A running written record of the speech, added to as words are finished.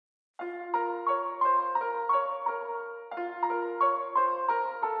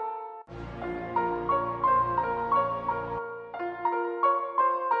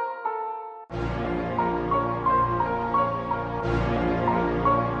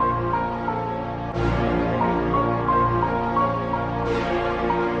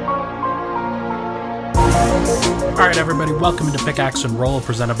All right, everybody, welcome into Pickaxe and Roll,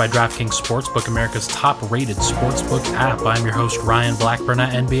 presented by DraftKings Sportsbook, America's top-rated sportsbook app. I'm your host, Ryan Blackburn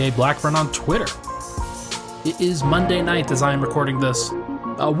at NBA Blackburn on Twitter. It is Monday night as I am recording this.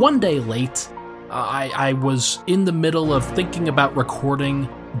 One day late. I was in the middle of thinking about recording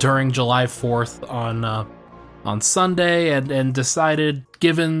during July 4th on Sunday and decided,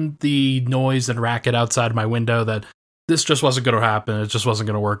 given the noise and racket outside my window, that this just wasn't going to happen. It just wasn't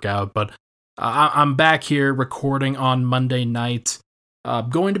going to work out, but I'm back here recording on Monday night.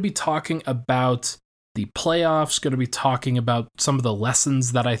 Going to be talking about the playoffs, going to be talking about some of the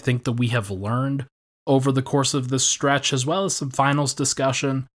lessons that I think that we have learned over the course of this stretch, as well as some finals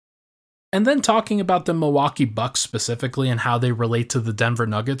discussion. And then talking about the Milwaukee Bucks specifically and how they relate to the Denver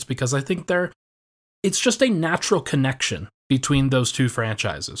Nuggets, because I think it's just a natural connection between those two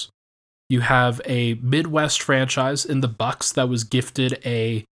franchises. You have a Midwest franchise in the Bucks that was gifted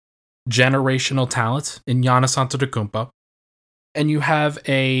a generational talent in Giannis Antetokounmpo, and you have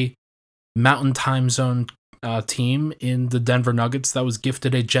a Mountain Time Zone team in the Denver Nuggets that was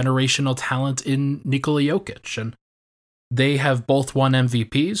gifted a generational talent in Nikola Jokic, and they have both won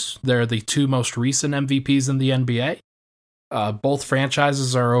MVPs. They're the two most recent MVPs in the NBA. Both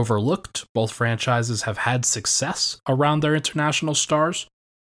franchises are overlooked. Both franchises have had success around their international stars,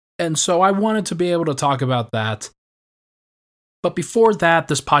 and so I wanted to be able to talk about that. But before that,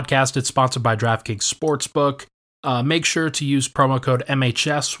 this podcast is sponsored by DraftKings Sportsbook. Make sure to use promo code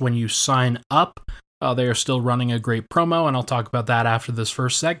MHS when you sign up. They are still running a great promo, and I'll talk about that after this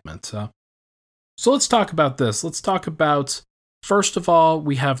first segment. So let's talk about this. Let's talk about, first of all,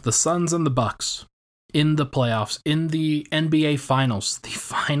 we have the Suns and the Bucks in the playoffs, in the NBA Finals, the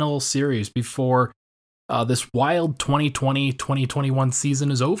final series before this wild 2020-2021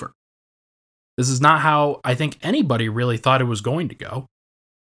 season is over. This is not how I think anybody really thought it was going to go,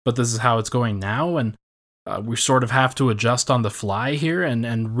 but this is how it's going now, and we sort of have to adjust on the fly here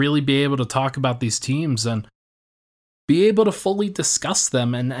and really be able to talk about these teams and be able to fully discuss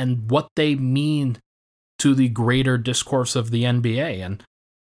them and what they mean to the greater discourse of the NBA. And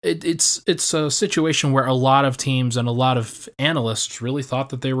it's a situation where a lot of teams and a lot of analysts really thought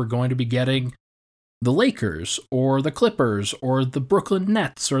that they were going to be getting the Lakers, or the Clippers, or the Brooklyn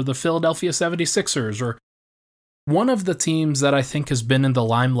Nets, or the Philadelphia 76ers, or one of the teams that I think has been in the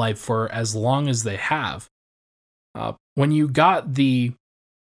limelight for as long as they have. When you got the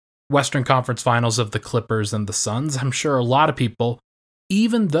Western Conference Finals of the Clippers and the Suns, I'm sure a lot of people,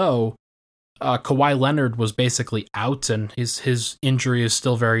 even though Kawhi Leonard was basically out and his injury is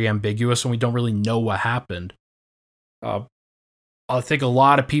still very ambiguous and we don't really know what happened, I think a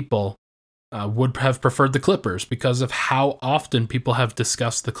lot of people would have preferred the Clippers because of how often people have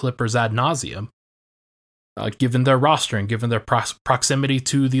discussed the Clippers ad nauseum, given their roster and given their proximity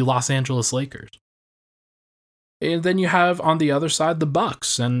to the Los Angeles Lakers. And then you have on the other side the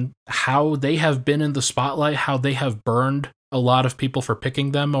Bucks and how they have been in the spotlight, how they have burned a lot of people for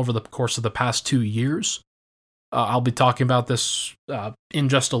picking them over the course of the past 2 years. I'll be talking about this in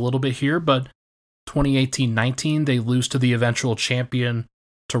just a little bit here, but 2018-19, they lose to the eventual champion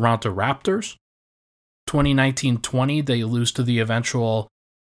Toronto Raptors. 2019-20, they lose to the eventual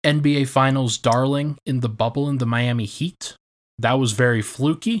NBA Finals darling in the bubble in the Miami Heat. That was very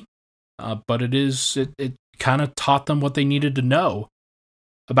fluky, but it kind of taught them what they needed to know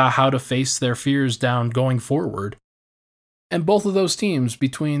about how to face their fears down going forward. And both of those teams,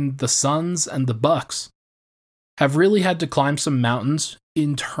 between the Suns and the Bucks, have really had to climb some mountains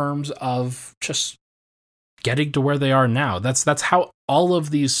in terms of just getting to where they are now. That's how all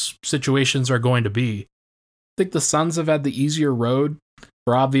of these situations are going to be. I think the Suns have had the easier road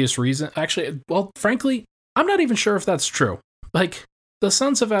for obvious reasons. Actually, well, frankly, I'm not even sure if that's true. Like, the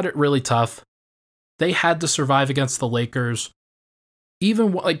Suns have had it really tough. They had to survive against the Lakers.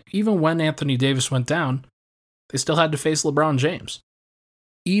 Even when Anthony Davis went down, they still had to face LeBron James.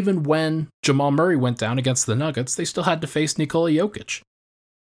 Even when Jamal Murray went down against the Nuggets, they still had to face Nikola Jokic.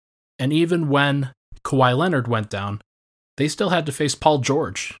 And even when Kawhi Leonard went down, they still had to face Paul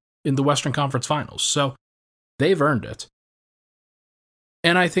George in the Western Conference Finals. So they've earned it.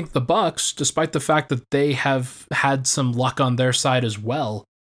 And I think the Bucks, despite the fact that they have had some luck on their side as well,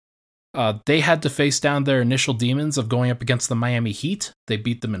 they had to face down their initial demons of going up against the Miami Heat. They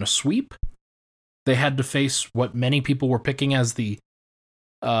beat them in a sweep. They had to face what many people were picking as the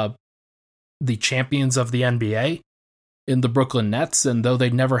champions of the NBA in the Brooklyn Nets, and though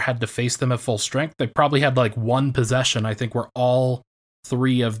they never had to face them at full strength, they probably had like one possession, I think, where all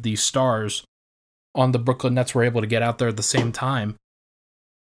three of the stars on the Brooklyn Nets were able to get out there at the same time.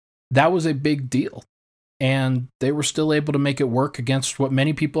 That was a big deal. and they were still able to make it work against what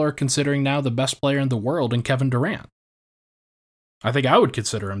many people are considering now the best player in the world in Kevin Durant. I think I would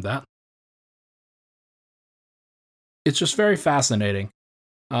consider him that. It's just very fascinating.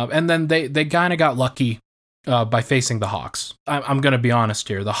 And then they kind of got lucky by facing the Hawks. I'm going to be honest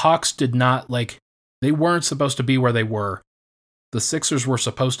here. The Hawks did not, they weren't supposed to be where they were. The Sixers were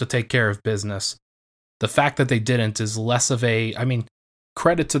supposed to take care of business. The fact that they didn't is less of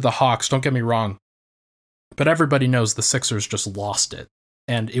credit to the Hawks, don't get me wrong. But everybody knows the Sixers just lost it.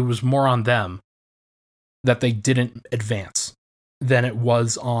 And it was more on them that they didn't advance than it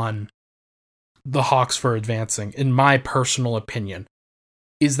was on the Hawks for advancing, in my personal opinion.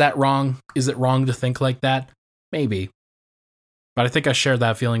 Is that wrong? Is it wrong to think like that? Maybe. But I think I share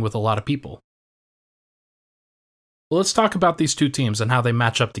that feeling with a lot of people. Well, let's talk about these two teams and how they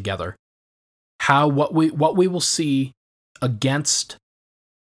match up together. What we will see against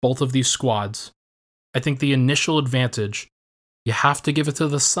both of these squads. I think the initial advantage, you have to give it to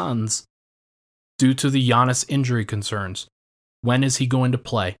the Suns due to the Giannis injury concerns. When is he going to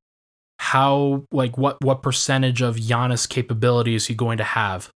play? What percentage of Giannis capability is he going to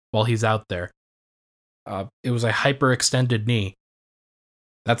have while he's out there? It was a hyperextended knee.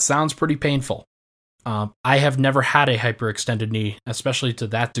 That sounds pretty painful. I have never had a hyperextended knee, especially to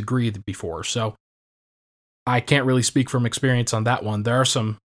that degree before, so I can't really speak from experience on that one. There are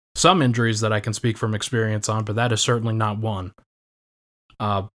some injuries that I can speak from experience on, but that is certainly not one.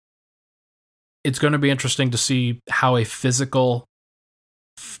 It's going to be interesting to see how a physical,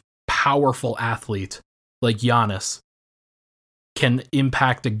 powerful athlete like Giannis can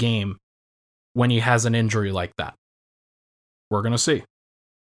impact a game when he has an injury like that. We're going to see.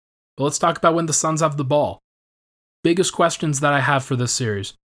 But let's talk about when the Suns have the ball. Biggest questions that I have for this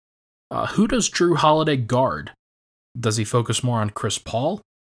series. Who does Jrue Holiday guard? Does he focus more on Chris Paul?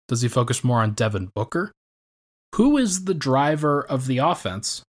 Does he focus more on Devin Booker? Who is the driver of the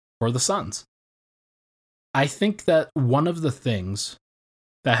offense for the Suns? I think that one of the things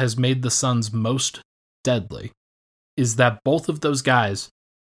that has made the Suns most deadly is that both of those guys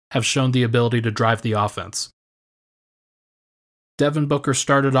have shown the ability to drive the offense. Devin Booker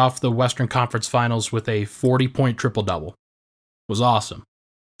started off the Western Conference Finals with a 40-point triple-double. It was awesome.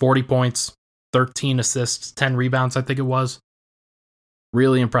 40 points, 13 assists, 10 rebounds, I think it was.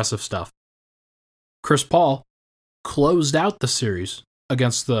 Really impressive stuff. Chris Paul closed out the series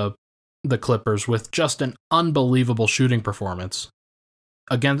against the Clippers with just an unbelievable shooting performance.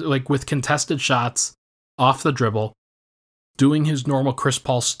 Again, with contested shots, off the dribble, doing his normal Chris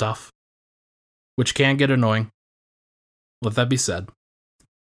Paul stuff, which can get annoying. Let that be said.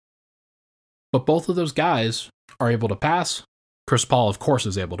 But both of those guys are able to pass. Chris Paul, of course,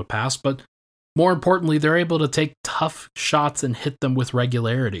 is able to pass, but more importantly, they're able to take tough shots and hit them with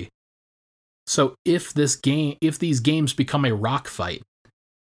regularity. So if these games become a rock fight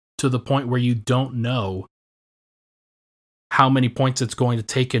to the point where you don't know how many points it's going to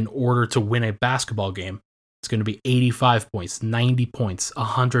take in order to win a basketball game, it's going to be 85 points, 90 points,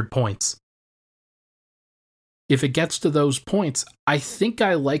 100 points. If it gets to those points, I think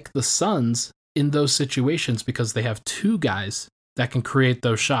I like the Suns in those situations because they have two guys that can create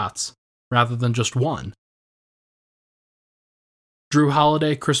those shots rather than just one. Jrue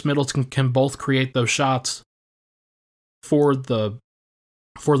Holiday, Chris Middleton can both create those shots for the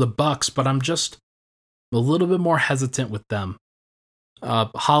Bucks, but I'm just a little bit more hesitant with them.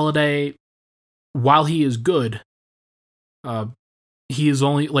 Holiday, while he is good, he is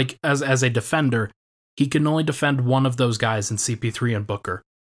only as a defender, he can only defend one of those guys in CP3 and Booker.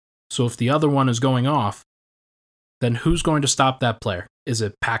 So if the other one is going off, then who's going to stop that player? Is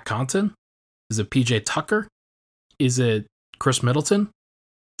it Pat Connaughton? Is it PJ Tucker? Is it Chris Middleton?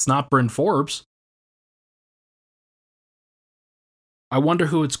 It's not Bryn Forbes. I wonder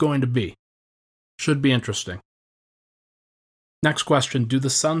who it's going to be. Should be interesting. Next question, do the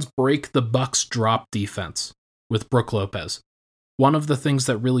Suns break the Bucks' drop defense with Brook Lopez? One of the things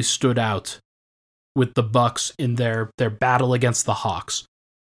that really stood out with the Bucks in their battle against the Hawks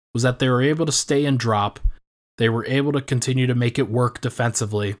was that they were able to stay in drop, they were able to continue to make it work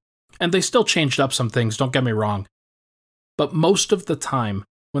defensively, and they still changed up some things, don't get me wrong. But most of the time,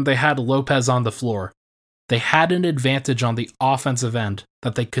 when they had Lopez on the floor, they had an advantage on the offensive end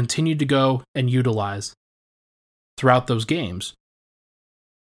that they continued to go and utilize throughout those games.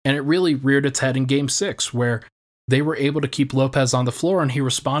 And it really reared its head in Game 6, where they were able to keep Lopez on the floor and he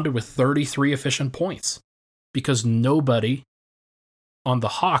responded with 33 efficient points because nobody on the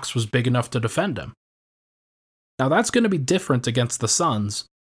Hawks was big enough to defend him. Now that's going to be different against the Suns,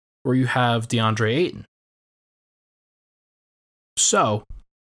 where you have DeAndre Ayton. So,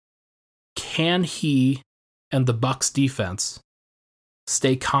 can he and the Bucks defense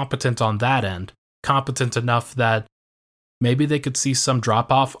stay competent on that end, competent enough that maybe they could see some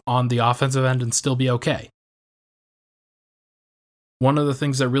drop-off on the offensive end and still be okay. One of the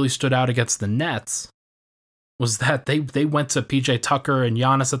things that really stood out against the Nets was that they went to PJ Tucker and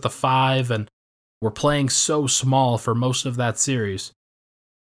Giannis at the 5 and were playing so small for most of that series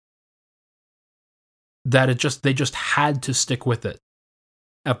that they just had to stick with it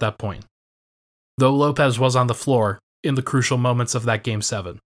at that point. Though Lopez was on the floor in the crucial moments of that Game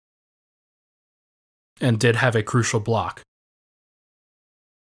 7 and did have a crucial block.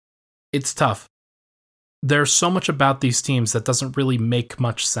 It's tough. There's so much about these teams that doesn't really make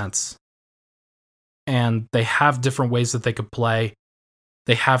much sense. And they have different ways that they could play.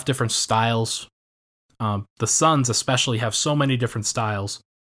 They have different styles. The Suns especially have so many different styles.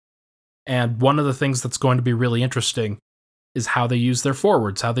 And one of the things that's going to be really interesting is how they use their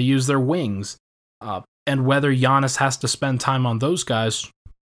forwards, how they use their wings, and whether Giannis has to spend time on those guys,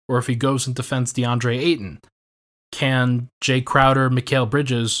 or if he goes and defends DeAndre Ayton. Can Jay Crowder, Mikal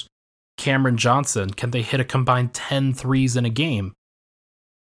Bridges, Cameron Johnson, can they hit a combined 10 threes in a game?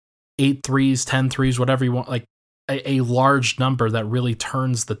 8 threes, 10 threes, whatever you want, like a large number that really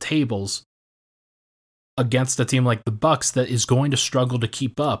turns the tables against a team like the Bucks that is going to struggle to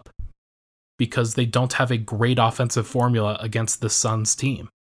keep up because they don't have a great offensive formula against the Suns team.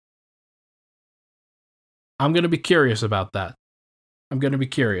 I'm going to be curious about that. I'm going to be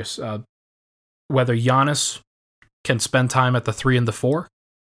curious whether Giannis can spend time at the 3 and the 4,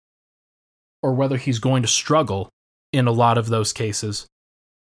 or whether he's going to struggle in a lot of those cases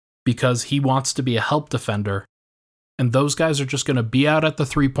because he wants to be a help defender, and those guys are just going to be out at the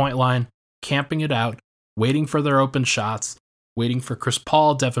 3-point line, camping it out, waiting for their open shots, waiting for Chris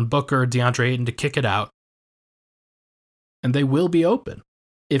Paul, Devin Booker, DeAndre Ayton to kick it out. And they will be open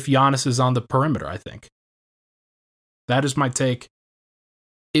if Giannis is on the perimeter, I think. That is my take.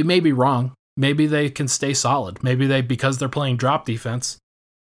 It may be wrong. Maybe they can stay solid. Maybe because they're playing drop defense,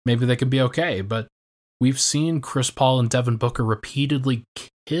 maybe they can be okay. But we've seen Chris Paul and Devin Booker repeatedly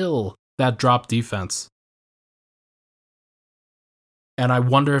kill that drop defense. And I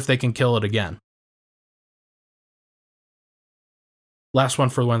wonder if they can kill it again. Last one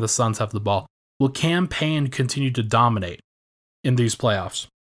for when the Suns have the ball. Will Cam Payne continue to dominate in these playoffs?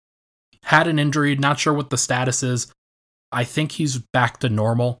 Had an injury, not sure what the status is. I think he's back to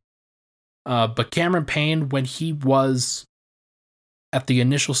normal. But Cameron Payne, when he was at the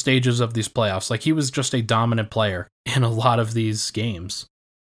initial stages of these playoffs, like he was just a dominant player in a lot of these games.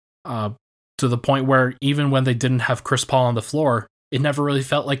 To the point where even when they didn't have Chris Paul on the floor, it never really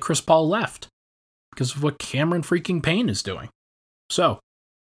felt like Chris Paul left because of what Cameron freaking Payne is doing. So,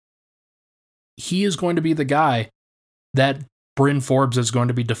 he is going to be the guy that Bryn Forbes is going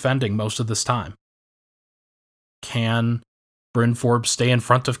to be defending most of this time. Can Bryn Forbes stay in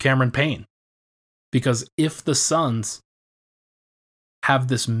front of Cameron Payne? Because if the Suns have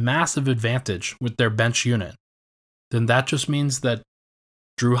this massive advantage with their bench unit, then that just means that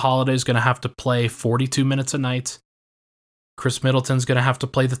Drew Holiday is going to have to play 42 minutes a night. Chris Middleton's going to have to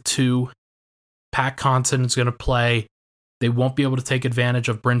play the 2. Pat Connaughton is going to play. They won't be able to take advantage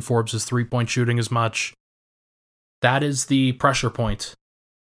of Bryn Forbes' 3-point shooting as much. That is the pressure point.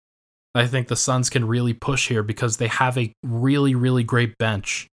 I think the Suns can really push here because they have a really, really great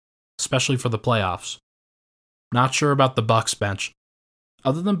bench, especially for the playoffs. Not sure about the Bucks bench,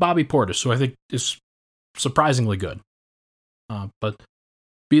 other than Bobby Portis, who I think is surprisingly good. But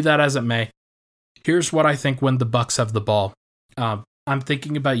be that as it may, here's what I think when the Bucks have the ball. I'm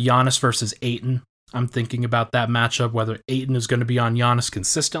thinking about Giannis versus Ayton. I'm thinking about that matchup, whether Ayton is going to be on Giannis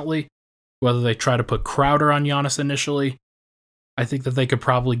consistently, whether they try to put Crowder on Giannis initially. I think that they could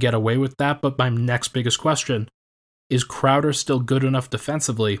probably get away with that, but my next biggest question is Crowder still good enough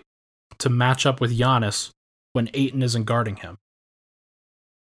defensively to match up with Giannis when Ayton isn't guarding him?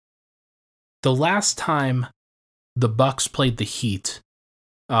 The last time the Bucks played the Heat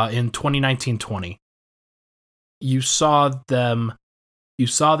in 2019-20, you saw the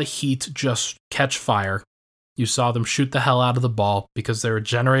Heat just catch fire. You saw them shoot the hell out of the ball because they were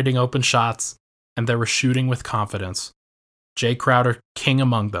generating open shots and they were shooting with confidence. Jay Crowder, king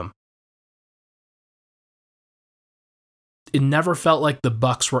among them. It never felt like the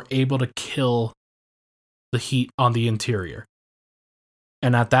Bucks were able to kill the Heat on the interior.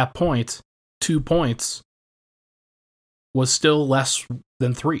 And at that point, 2 points was still less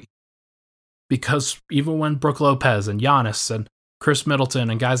than 3. Because even when Brook Lopez and Giannis and Chris Middleton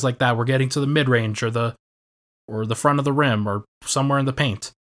and guys like that were getting to the mid-range or the front of the rim or somewhere in the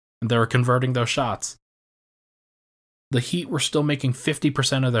paint, and they were converting those shots, the Heat were still making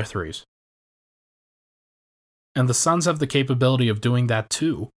 50% of their threes. And the Suns have the capability of doing that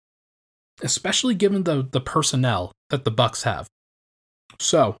too, especially given the personnel that the Bucks have.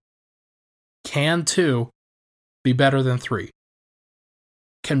 So, can 2 be better than 3?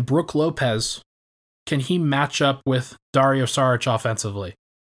 Can Brook Lopez, can he match up with Dario Saric offensively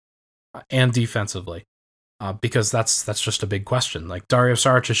and defensively? Because that's just a big question. Like, Dario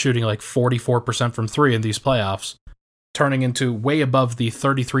Saric is shooting like 44% from 3 in these playoffs, turning into way above the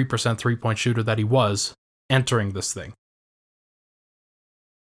 33% three-point shooter that he was entering this thing.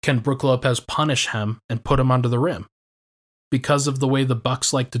 Can Brook Lopez punish him and put him under the rim? Because of the way the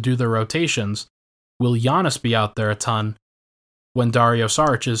Bucks like to do their rotations, will Giannis be out there a ton when Dario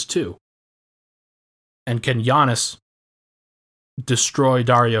Saric is too? And can Giannis destroy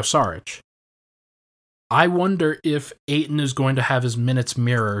Dario Saric? I wonder if Ayton is going to have his minutes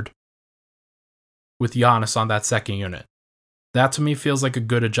mirrored with Giannis on that second unit. That to me feels like a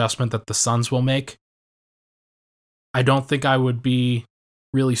good adjustment that the Suns will make. I don't think I would be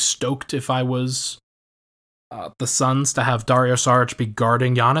really stoked if I was the Suns to have Dario Saric be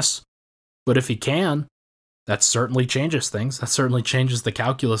guarding Giannis. But if he can, that certainly changes things. That certainly changes the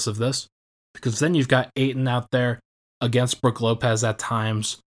calculus of this. Because then you've got Ayton out there against Brook Lopez at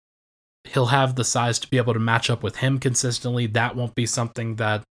times. He'll have the size to be able to match up with him consistently. That won't be something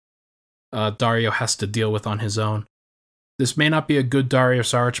that Dario has to deal with on his own. This may not be a good Dario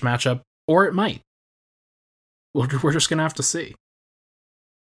Saric matchup, or it might. We're just going to have to see.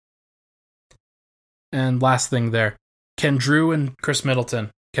 And last thing there, can Drew and Chris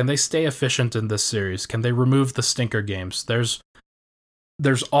Middleton, can they stay efficient in this series? Can they remove the stinker games? There's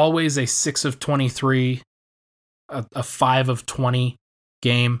always a 6 of 23, a 5 of 20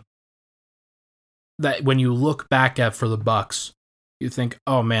 game that when you look back at for the Bucks, you think,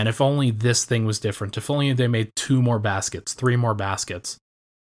 oh man, if only this thing was different. If only they made 2 more baskets, 3 more baskets,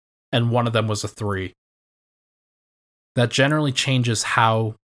 and one of them was a 3. That generally changes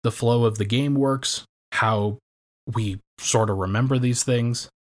how the flow of the game works, how we sort of remember these things.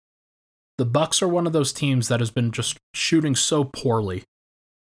 The Bucks are one of those teams that has been just shooting so poorly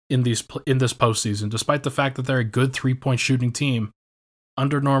in this postseason, despite the fact that they're a good 3-point shooting team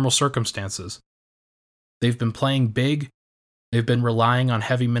under normal circumstances. They've been playing big. They've been relying on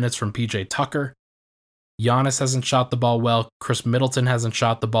heavy minutes from PJ Tucker. Giannis hasn't shot the ball well. Chris Middleton hasn't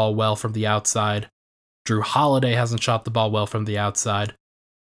shot the ball well from the outside. Drew Holiday hasn't shot the ball well from the outside.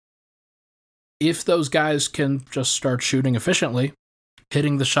 If those guys can just start shooting efficiently,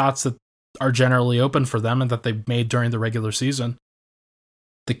 hitting the shots that are generally open for them and that they've made during the regular season,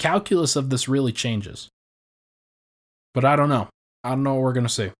 the calculus of this really changes. But I don't know. I don't know what we're going to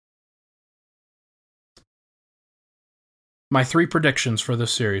see. My 3 predictions for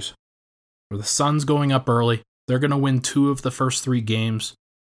this series are the Suns going up early. They're going to win 2 of the first 3 games.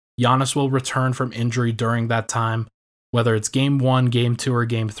 Giannis will return from injury during that time, whether it's game 1, game 2, or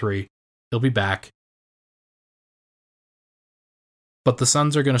game 3. He'll be back. But the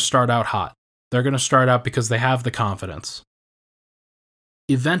Suns are going to start out hot. They're going to start out because they have the confidence.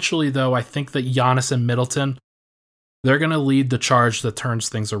 Eventually, though, I think that Giannis and Middleton, they're going to lead the charge that turns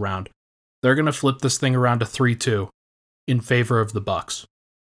things around. They're going to flip this thing around to 3-2 in favor of the Bucks.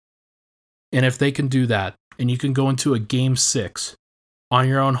 And if they can do that, and you can go into a game 6 on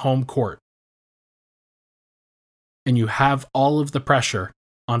your own home court, and you have all of the pressure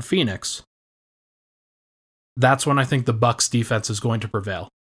on Phoenix, that's when I think the Bucks defense is going to prevail,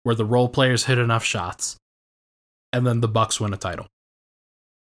 where the role players hit enough shots, and then the Bucks win a title.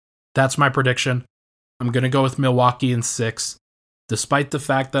 That's my prediction. I'm going to go with Milwaukee in 6, despite the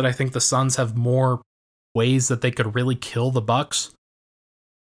fact that I think the Suns have more ways that they could really kill the Bucks.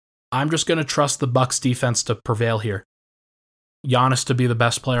 I'm just going to trust the Bucks defense to prevail here. Giannis to be the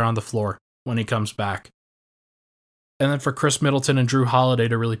best player on the floor when he comes back. And then for Chris Middleton and Drew Holiday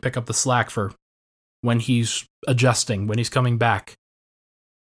to really pick up the slack for when he's adjusting, when he's coming back.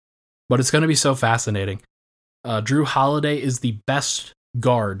 But it's going to be so fascinating. Drew Holiday is the best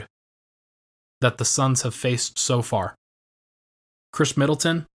guard that the Suns have faced so far. Chris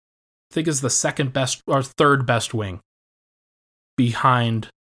Middleton, I think, is the second best or third best wing behind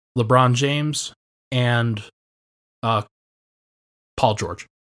LeBron James and Paul George.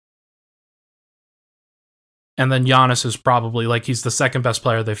 And then Giannis is probably, like, he's the second best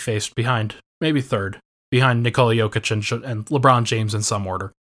player they've faced behind, maybe third, behind Nikola Jokic and LeBron James in some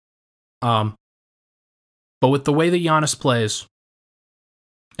order. But with the way that Giannis plays,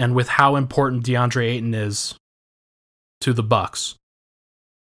 and with how important DeAndre Ayton is to the Bucks,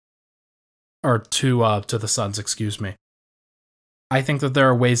 or to the Suns, excuse me, I think that there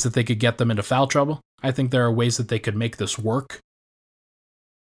are ways that they could get them into foul trouble. I think there are ways that they could make this work.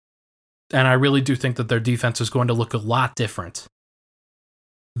 And I really do think that their defense is going to look a lot different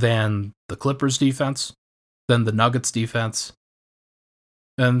than the Clippers defense, than the Nuggets defense,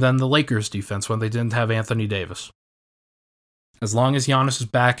 and then the Lakers defense when they didn't have Anthony Davis. As long as Giannis is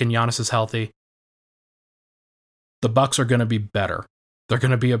back and Giannis is healthy, the Bucks are going to be better. They're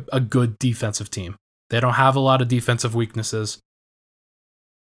going to be a good defensive team. They don't have a lot of defensive weaknesses.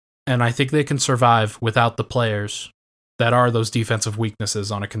 And I think they can survive without the players that are those defensive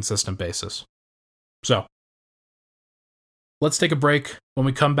weaknesses on a consistent basis. So, let's take a break. When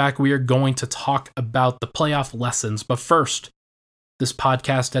we come back, we are going to talk about the playoff lessons. But first, this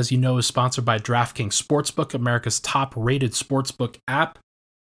podcast, as you know, is sponsored by DraftKings Sportsbook, America's top-rated sportsbook app.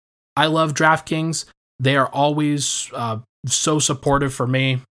 I love DraftKings. They are always so supportive for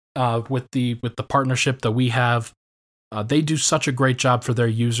me with the partnership that we have. They do such a great job for their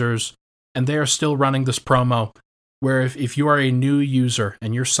users, and they are still running this promo where if you are a new user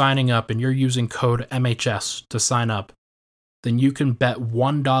and you're signing up and you're using code MHS to sign up, then you can bet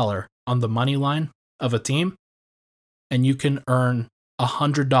 $1 on the money line of a team, and you can earn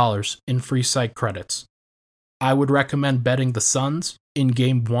 $100 in free site credits. I would recommend betting the Suns in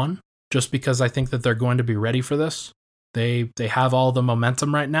Game 1, just because I think that they're going to be ready for this. They have all the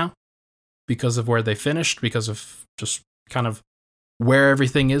momentum right now because of where they finished, because of just kind of where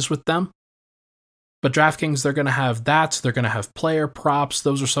everything is with them. But DraftKings, they're going to have that. They're going to have player props.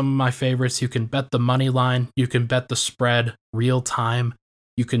 Those are some of my favorites. You can bet the money line. You can bet the spread real time.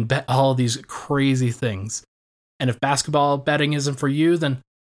 You can bet all these crazy things. And if basketball betting isn't for you, then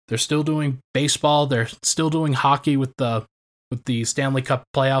they're still doing baseball. They're still doing hockey with the Stanley Cup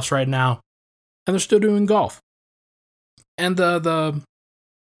playoffs right now. And they're still doing golf. And the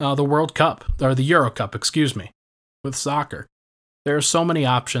World Cup, or the Euro Cup, with soccer. There are so many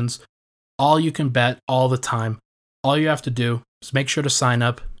options. All you can bet all the time. All you have to do is make sure to sign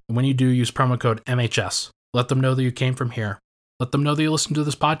up. And when you do, use promo code MHS. Let them know that you came from here. Let them know that you listen to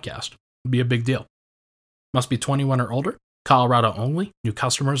this podcast. It'd be a big deal. Must be 21 or older. Colorado only. New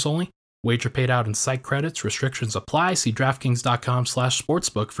customers only. Wager paid out in site credits. Restrictions apply. See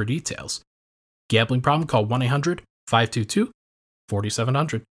DraftKings.com/sportsbook for details. Gambling problem? Call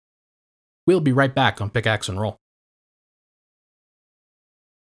 1-800-522-4700. We'll be right back on Pickaxe and Roll.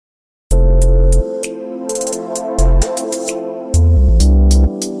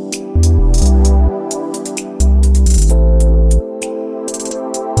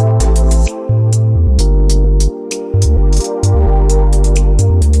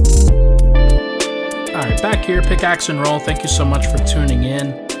 Back here, Pickaxe and Roll. Thank you so much for tuning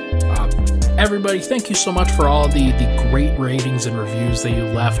in. Everybody, thank you so much for all the great ratings and reviews that you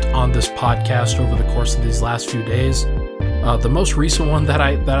left on this podcast over the course of these last few days. The most recent one that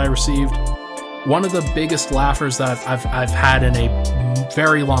I received, one of the biggest laughers that I've had in a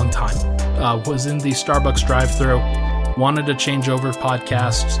very long time, was in the Starbucks drive-thru. Wanted to change over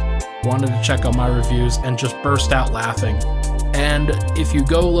podcasts, wanted to check out my reviews, and just burst out laughing. And if you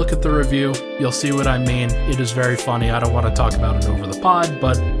go look at the review, you'll see what I mean. It is very funny. I don't want to talk about it over the pod,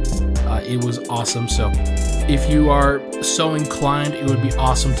 but it was awesome. So if you are so inclined, it would be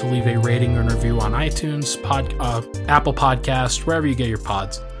awesome to leave a rating and review on iTunes, Apple Podcasts, wherever you get your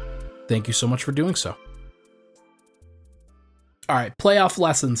pods. Thank you so much for doing so. All right, playoff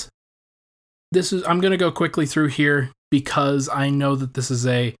lessons. I'm going to go quickly through here because I know that this is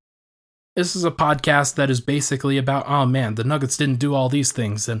a podcast that is basically about, oh man, the Nuggets didn't do all these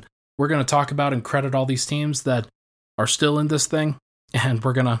things, and we're going to talk about and credit all these teams that are still in this thing, and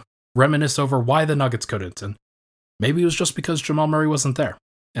we're going to reminisce over why the Nuggets couldn't, and maybe it was just because Jamal Murray wasn't there,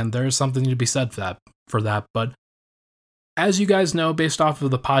 and there's something to be said for that. But as you guys know, based off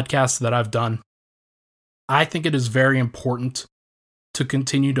of the podcasts that I've done, I think it is very important to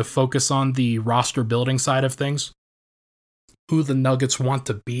continue to focus on the roster building side of things, who the Nuggets want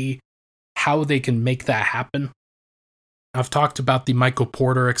to be, how they can make that happen. I've talked about the Michael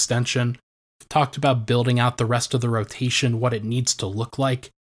Porter extension, I've talked about building out the rest of the rotation, what it needs to look like,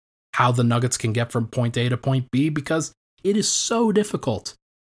 how the Nuggets can get from point A to point B, because it is so difficult.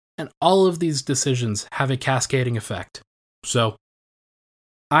 And all of these decisions have a cascading effect. So,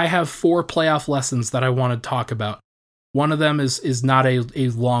 I have 4 playoff lessons that I want to talk about. One of them is not a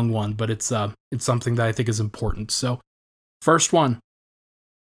long one, but it's something that I think is important. So, first one.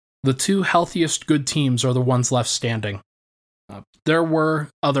 The 2 healthiest good teams are the ones left standing. There were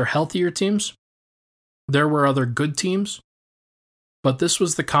other healthier teams. There were other good teams. But this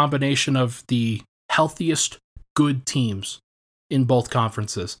was the combination of the healthiest good teams in both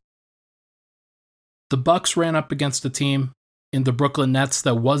conferences. The Bucks ran up against a team in the Brooklyn Nets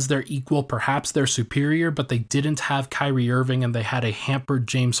that was their equal, perhaps their superior, but they didn't have Kyrie Irving and they had a hampered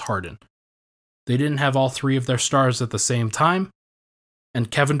James Harden. They didn't have all three of their stars at the same time, and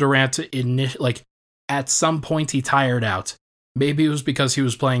Kevin Durant, at some point he tired out. Maybe it was because he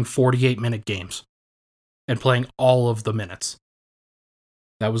was playing 48-minute games and playing all of the minutes.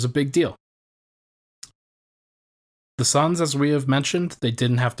 That was a big deal. The Suns, as we have mentioned, they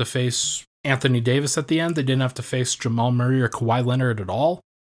didn't have to face Anthony Davis at the end. They didn't have to face Jamal Murray or Kawhi Leonard at all.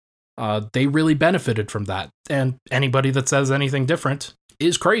 They really benefited from that. And anybody that says anything different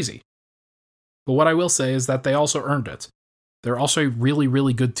is crazy. But what I will say is that they also earned it. They're also a really,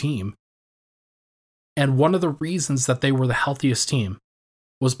 really good team. And one of the reasons that they were the healthiest team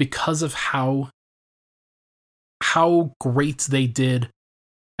was because of how great they did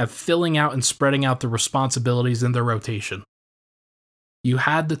at filling out and spreading out the responsibilities in their rotation. You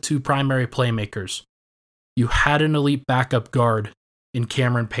had the two primary playmakers. You had an elite backup guard in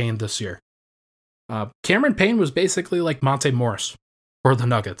Cameron Payne this year. Cameron Payne was basically like Monte Morris for the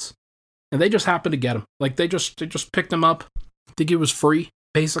Nuggets. And they just happened to get him. Like they just picked him up. I think he was free,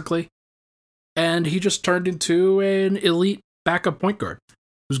 basically. And he just turned into an elite backup point guard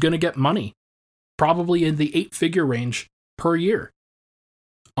who's going to get money, probably in the 8-figure range per year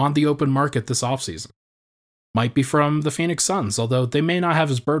on the open market this offseason. Might be from the Phoenix Suns, although they may not have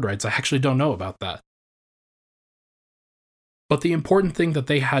his bird rights. I actually don't know about that. But the important thing that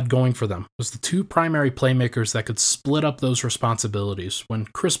they had going for them was the two primary playmakers that could split up those responsibilities. When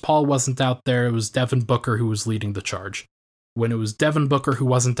Chris Paul wasn't out there, it was Devin Booker who was leading the charge. When it was Devin Booker who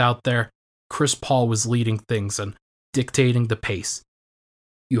wasn't out there, Chris Paul was leading things and dictating the pace.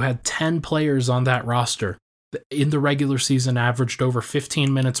 You had 10 players on that roster that in the regular season averaged over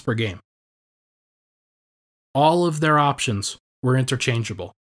 15 minutes per game. All of their options were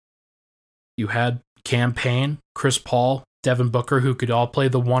interchangeable. You had Cam Payne, Chris Paul, Devin Booker, who could all play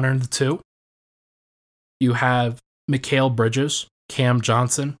the 1 and the 2. You have Mikal Bridges, Cam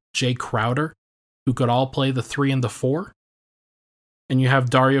Johnson, Jay Crowder, who could all play the 3 and the 4. And you have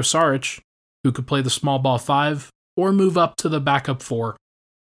Dario Saric, who could play the small ball 5 or move up to the backup 4.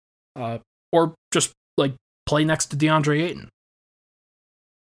 Or just play next to DeAndre Ayton.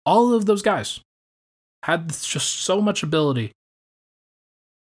 All of those guys had just so much ability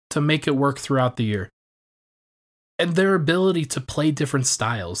to make it work throughout the year. And their ability to play different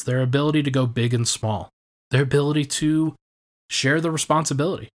styles, their ability to go big and small, their ability to share the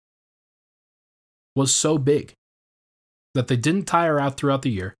responsibility was so big that they didn't tire out throughout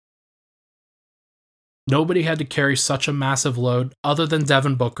the year. Nobody had to carry such a massive load other than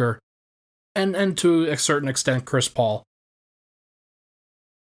Devin Booker and to a certain extent Chris Paul,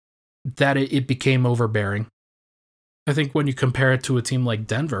 that it became overbearing. I think when you compare it to a team like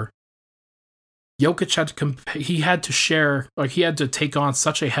Denver, Jokic had to take on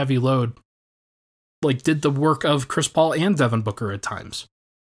such a heavy load, did the work of Chris Paul and Devin Booker at times.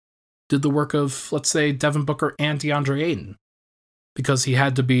 Did the work of, let's say, Devin Booker and DeAndre Ayton. Because he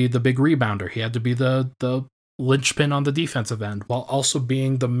had to be the big rebounder. He had to be the linchpin on the defensive end, while also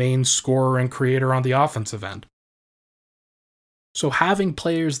being the main scorer and creator on the offensive end. So having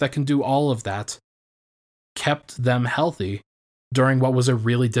players that can do all of that kept them healthy during what was a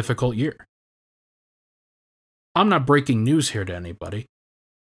really difficult year. I'm not breaking news here to anybody.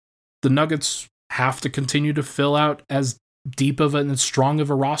 The Nuggets have to continue to fill out as deep of and strong of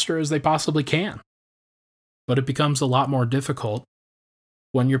a roster as they possibly can. But it becomes a lot more difficult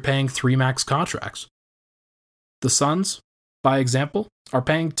when you're paying 3 max contracts. The Suns, by example, are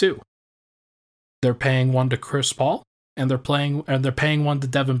paying 2. They're paying 1 to Chris Paul, and they're paying 1 to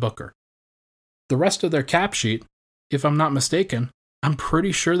Devin Booker. The rest of their cap sheet, if I'm not mistaken, I'm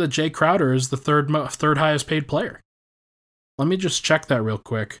pretty sure that Jay Crowder is the third highest paid player. Let me just check that real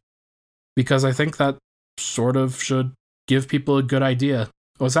quick, because I think that sort of should give people a good idea.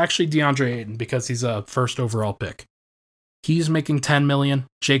 Well, it's actually DeAndre Ayton, because he's a first overall pick. He's making $10 million.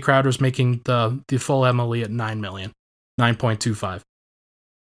 Jay Crowder's making the full MLE at $9 million, 9.25.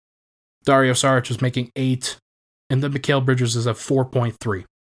 Dario Saric is making 8, and then Mikal Bridges is at 4.3.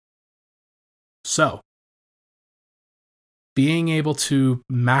 So, being able to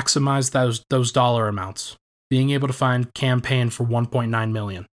maximize those dollar amounts, being able to find Cam Payne for $1.9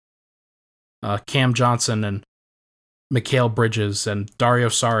 million, Cam Johnson and Mikal Bridges and Dario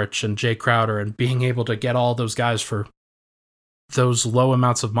Saric and Jay Crowder, and being able to get all those guys for those low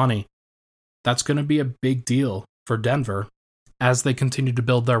amounts of money, that's going to be a big deal for Denver as they continue to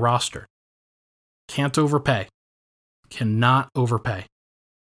build their roster. Can't overpay. Cannot overpay.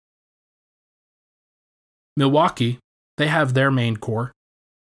 Milwaukee, they have their main core,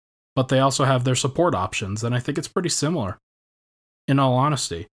 but they also have their support options, and I think it's pretty similar, in all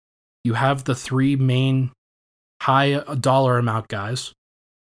honesty. You have the 3 main high dollar amount guys,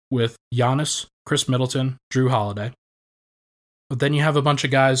 with Giannis, Chris Middleton, Drew Holiday. But then you have a bunch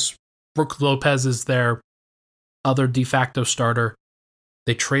of guys. Brook Lopez is their other de facto starter.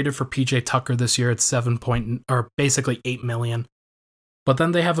 They traded for PJ Tucker this year at basically $8 million. But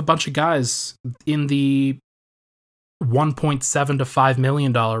then they have a bunch of guys in the $1.7 to $5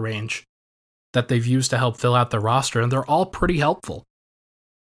 million range that they've used to help fill out their roster, and they're all pretty helpful.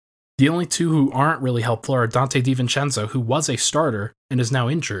 The only two who aren't really helpful are Dante DiVincenzo, who was a starter and is now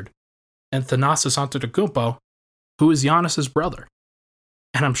injured, and Thanasis Antetokounmpo, who is Giannis's brother,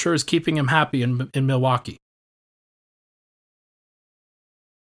 and I'm sure is keeping him happy in Milwaukee.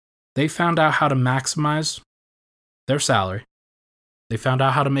 They found out how to maximize their salary. They found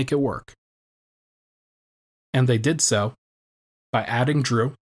out how to make it work. And they did so by adding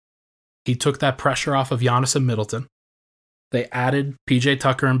Drew. He took that pressure off of Giannis and Middleton. They added PJ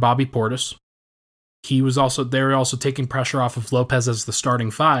Tucker and Bobby Portis. They were also taking pressure off of Lopez as the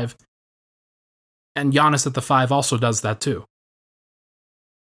starting five. And Giannis at the five also does that too.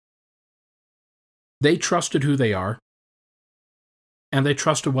 They trusted who they are. And they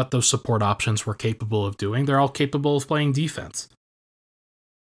trusted what those support options were capable of doing. They're all capable of playing defense.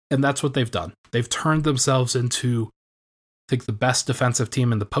 And that's what they've done. They've turned themselves into, I think, the best defensive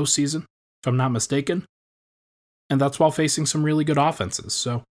team in the postseason, if I'm not mistaken. And that's while facing some really good offenses.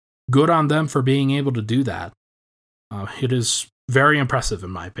 So good on them for being able to do that. It is very impressive, in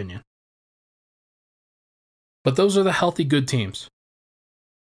my opinion. But those are the healthy, good teams.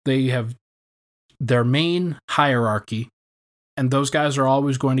 They have their main hierarchy, and those guys are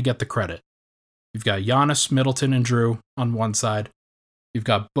always going to get the credit. You've got Giannis, Middleton, and Drew on one side. You've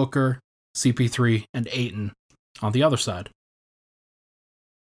got Booker, CP3, and Ayton on the other side.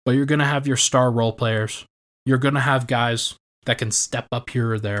 But you're going to have your star role players. You're going to have guys that can step up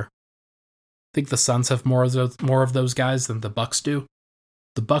here or there. I think the Suns have more of those guys than the Bucks do.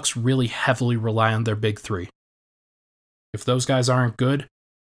 The Bucks really heavily rely on their big three. If those guys aren't good,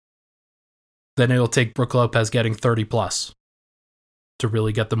 then it'll take Brook Lopez getting 30 plus to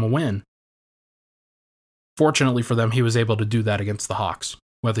really get them a win. Fortunately for them, he was able to do that against the Hawks.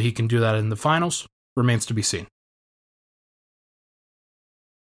 Whether he can do that in the finals remains to be seen.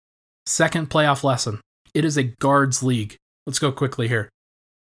 Second playoff lesson. It is a guards league. Let's go quickly here.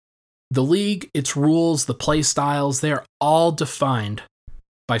 The league, its rules, the play styles, they are all defined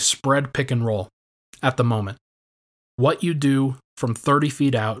by spread pick and roll at the moment. What you do from 30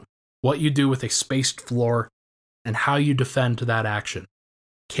 feet out, what you do with a spaced floor, and how you defend that action.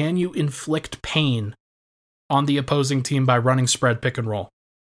 Can you inflict pain on the opposing team by running spread pick and roll?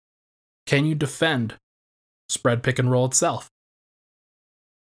 Can you defend spread pick and roll itself?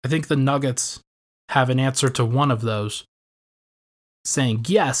 I think the Nuggets have an answer to one of those, saying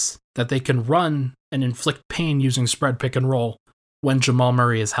yes, that they can run and inflict pain using spread pick and roll when Jamal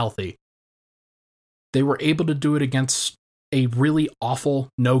Murray is healthy. They were able to do it against a really awful,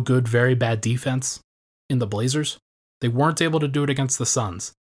 no good, very bad defense in the Blazers. They weren't able to do it against the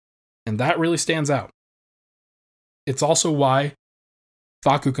Suns. And that really stands out. It's also why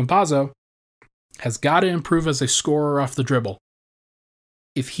Facu Campazzo has got to improve as a scorer off the dribble.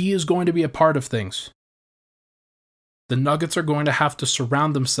 If he is going to be a part of things, the Nuggets are going to have to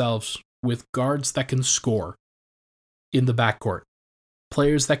surround themselves with guards that can score in the backcourt.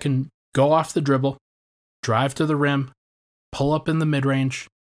 Players that can go off the dribble, drive to the rim, pull up in the mid-range,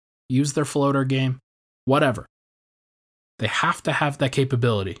 use their floater game, whatever. They have to have that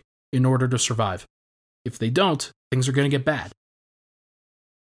capability in order to survive. If they don't, things are going to get bad.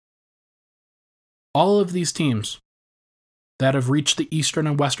 All of these teams that have reached the Eastern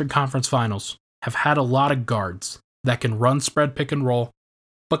and Western Conference Finals have had a lot of guards that can run spread pick and roll,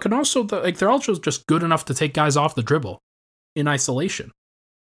 but can also, they're also just good enough to take guys off the dribble in isolation.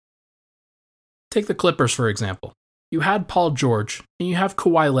 Take the Clippers, for example. You had Paul George, and you have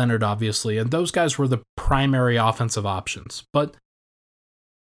Kawhi Leonard, obviously, and those guys were the primary offensive options. But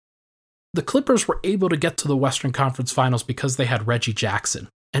the Clippers were able to get to the Western Conference Finals because they had Reggie Jackson,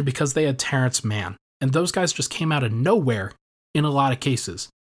 and because they had Terrence Mann. And those guys just came out of nowhere in a lot of cases.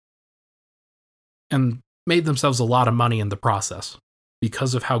 And made themselves a lot of money in the process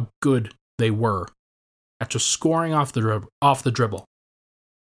because of how good they were at just scoring off the dribble.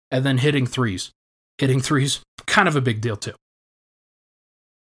 And then hitting threes. Hitting threes, kind of a big deal too.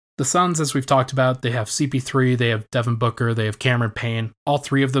 The Suns, as we've talked about, they have CP3, they have Devin Booker, they have Cameron Payne. All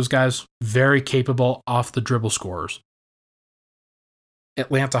three of those guys, very capable off the dribble scorers.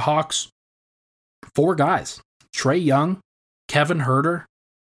 Atlanta Hawks, 4 guys. Trae Young, Kevin Huerter,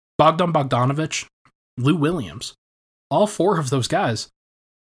 Bogdan Bogdanovic, Lou Williams. All 4 of those guys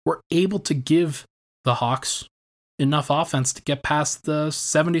were able to give the Hawks enough offense to get past the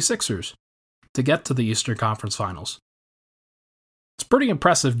 76ers to get to the Eastern Conference Finals. It's pretty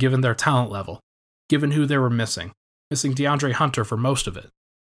impressive given their talent level, given who they were missing. Missing DeAndre Hunter for most of it,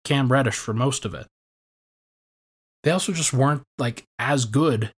 Cam Reddish for most of it. They also just weren't as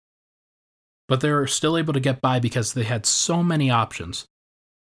good, but they were still able to get by because they had so many options.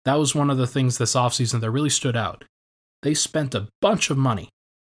 That was one of the things this offseason that really stood out. They spent a bunch of money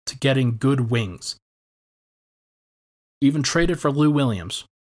to getting good wings. Even traded for Lou Williams.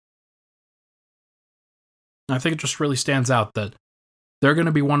 I think it just really stands out that they're going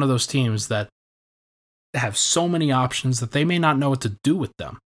to be one of those teams that have so many options that they may not know what to do with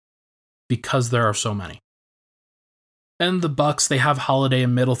them because there are so many. And the Bucks, they have Holiday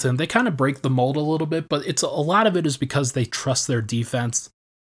and Middleton. They kind of break the mold a little bit, but a lot of it is because they trust their defense.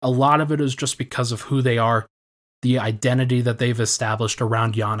 A lot of it is just because of who they are, the identity that they've established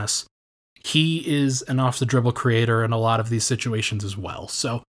around Giannis. He is an off-the-dribble creator in a lot of these situations as well,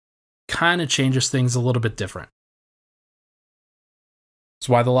 so kind of changes things a little bit different. It's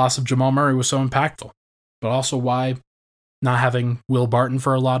why the loss of Jamal Murray was so impactful, but also why not having Will Barton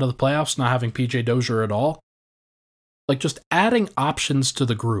for a lot of the playoffs, not having PJ Dozier at all, just adding options to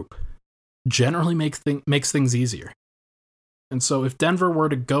the group generally makes things easier. And so if Denver were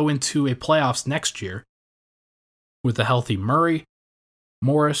to go into a playoffs next year with a healthy Murray,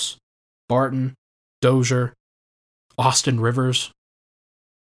 Morris, Barton, Dozier, Austin Rivers,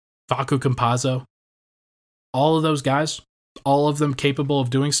 Facu Campazzo, all of those guys, all of them capable of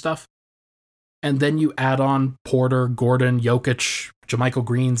doing stuff, and then you add on Porter, Gordon, Jokic, JaMychal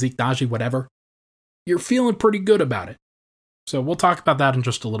Green, Zeke Naji, whatever, you're feeling pretty good about it. So we'll talk about that in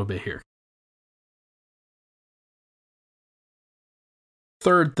just a little bit here.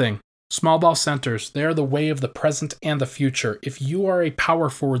 Third thing, small ball centers. They are the way of the present and the future. If you are a power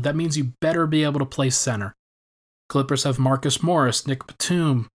forward, that means you better be able to play center. Clippers have Marcus Morris, Nick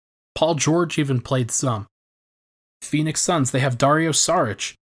Batum, Paul George even played some. Phoenix Suns, they have Dario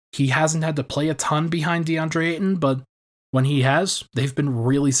Saric. He hasn't had to play a ton behind DeAndre Ayton, but when he has, they've been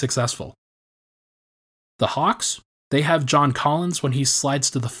really successful. The Hawks, they have John Collins when he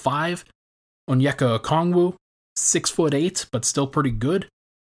slides to the 5. Onyeka Okongwu, 6'8", but still pretty good.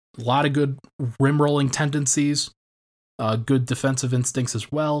 A lot of good rim rolling tendencies, good defensive instincts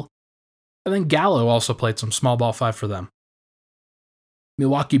as well. And then Gallo also played some small ball 5 for them.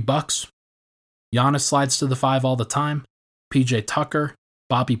 Milwaukee Bucks, Giannis slides to the 5 all the time. PJ Tucker,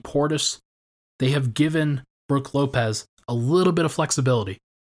 Bobby Portis, they have given Brook Lopez a little bit of flexibility.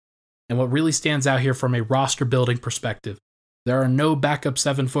 And what really stands out here from a roster building perspective, there are no backup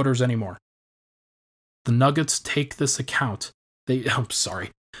 7-footers anymore. The Nuggets take this account.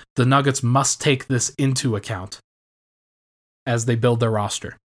 The Nuggets must take this into account as they build their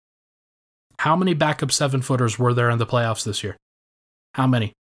roster. How many backup 7-footers were there in the playoffs this year? How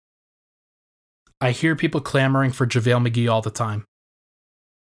many? I hear people clamoring for JaVale McGee all the time.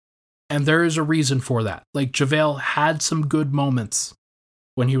 And there is a reason for that. JaVale had some good moments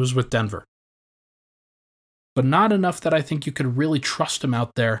when he was with Denver. But not enough that I think you could really trust him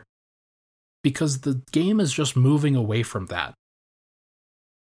out there because the game is just moving away from that.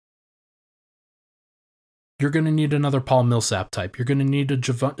 You're going to need another Paul Millsap type. You're going to need a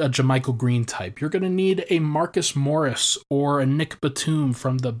JaMychal Green type. You're going to need a Marcus Morris or a Nick Batum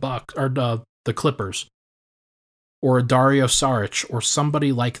from the Bucks or the Clippers, or a Dario Saric or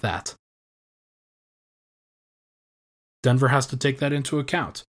somebody like that. Denver has to take that into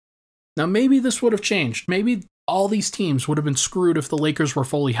account. Now, maybe this would have changed. Maybe all these teams would have been screwed if the Lakers were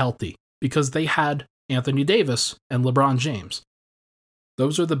fully healthy because they had Anthony Davis and LeBron James.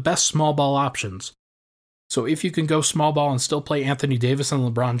 Those are the best small ball options. So if you can go small ball and still play Anthony Davis and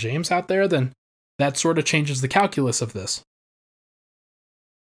LeBron James out there, then that sort of changes the calculus of this.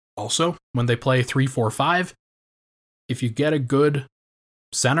 Also, when they play 3-4-5, if you get a good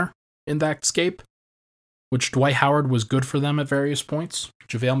center in that scape, which Dwight Howard was good for them at various points,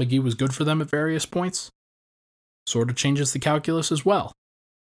 JaVale McGee was good for them at various points, sort of changes the calculus as well.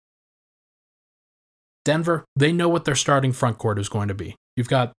 Denver, they know what their starting front court is going to be. You've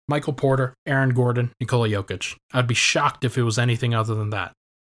got Michael Porter, Aaron Gordon, Nikola Jokic. I'd be shocked if it was anything other than that.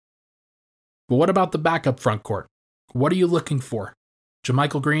 But what about the backup front court? What are you looking for?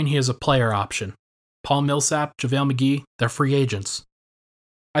 JaMychal Green, he is a player option. Paul Millsap, JaVale McGee, they're free agents.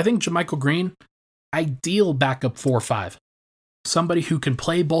 I think JaMychal Green, ideal backup 4-5. Somebody who can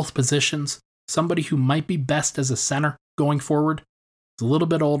play both positions, somebody who might be best as a center going forward. He's a little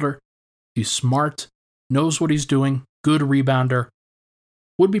bit older, he's smart, knows what he's doing, good rebounder,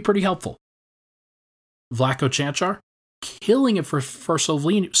 would be pretty helpful. Vlatko Čančar, killing it for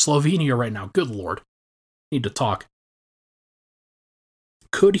Slovenia right now. Good lord. Need to talk.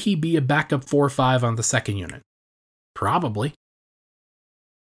 Could he be a backup 4-5 on the second unit? Probably.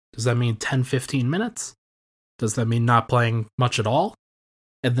 Does that mean 10, 15 minutes? Does that mean not playing much at all?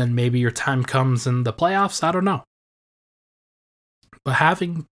 And then maybe your time comes in the playoffs? I don't know. But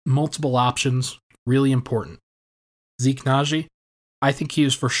having multiple options, really important. Zeke Naji, I think he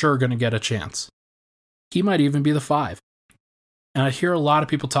is for sure going to get a chance. He might even be the 5. And I hear a lot of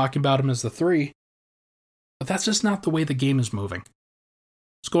people talking about him as the 3, but that's just not the way the game is moving.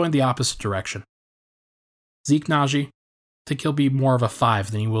 It's going the opposite direction. Zeke Naji, I think he'll be more of a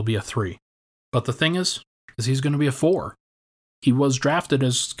 5 than he will be a 3. But the thing is he's going to be a 4. He was drafted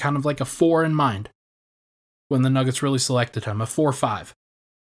as kind of like a 4 in mind when the Nuggets really selected him, a 4-5.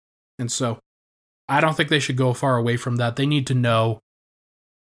 And so I don't think they should go far away from that. They need to know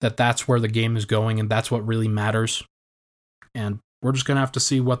that that's where the game is going and that's what really matters. And we're just going to have to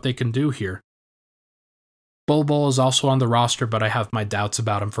see what they can do here. Bol Bol is also on the roster, but I have my doubts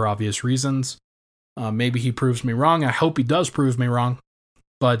about him for obvious reasons. Maybe he proves me wrong. I hope he does prove me wrong.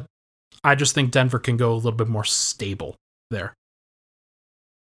 But I just think Denver can go a little bit more stable there.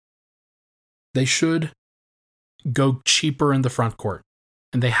 They should go cheaper in the front court.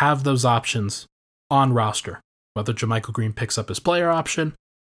 And they have those options on roster. Whether JaMychal Green picks up his player option,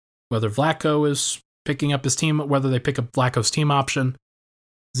 whether Vlatko is picking up his team, whether they pick up Vlatko's team option.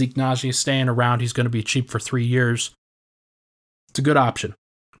 Zeke Naji is staying around. He's going to be cheap for 3 years. It's a good option.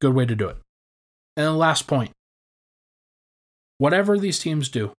 Good way to do it. And the last point. Whatever these teams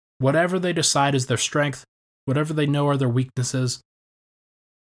do, whatever they decide is their strength, whatever they know are their weaknesses,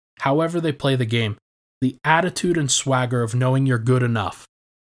 however they play the game, the attitude and swagger of knowing you're good enough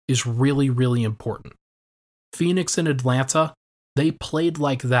is really, really important. Phoenix and Atlanta, they played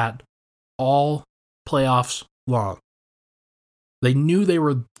like that all playoffs long. They knew they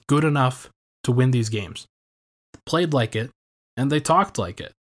were good enough to win these games. They played like it, and they talked like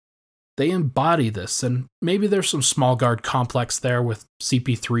it. They embody this, and maybe there's some small guard complex there with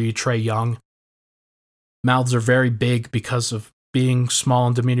CP3, Trae Young. Mouths are very big because of being small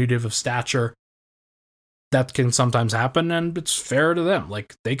and diminutive of stature. That can sometimes happen, and it's fair to them.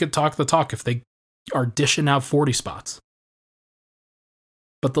 Like, they could talk the talk if they are dishing out 40 spots.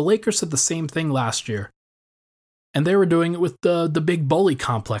 But the Lakers did the same thing last year. And they were doing it with the big bully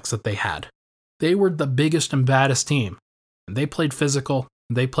complex that they had. They were the biggest and baddest team. And they played physical,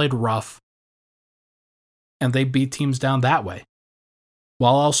 and they played rough. And they beat teams down that way.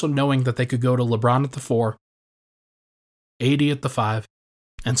 While also knowing that they could go to LeBron at the 4, AD at the 5,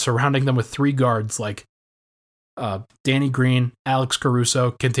 and surrounding them with 3 guards like Danny Green, Alex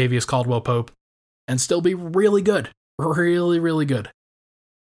Caruso, Kentavious Caldwell-Pope, and still be really good. Really, really good.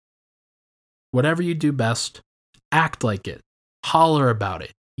 Whatever you do best, act like it. Holler about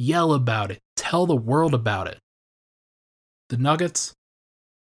it. Yell about it. Tell the world about it. The Nuggets,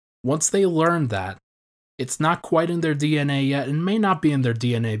 once they learn that, it's not quite in their DNA yet, and may not be in their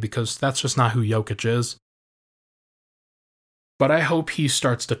DNA because that's just not who Jokic is. But I hope he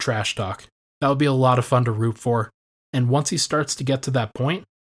starts to trash talk. That would be a lot of fun to root for. And once he starts to get to that point,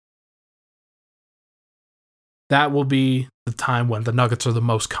 that will be the time when the Nuggets are the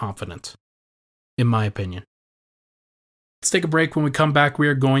most confident, in my opinion. Let's take a break. When we come back, we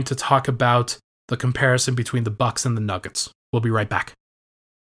are going to talk about the comparison between the Bucks and the Nuggets. We'll be right back.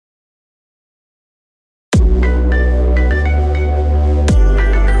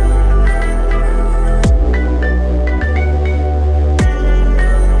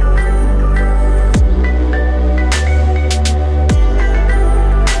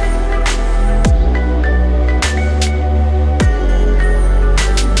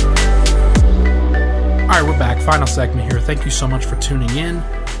 We're back. Final segment here. Thank you so much for tuning in.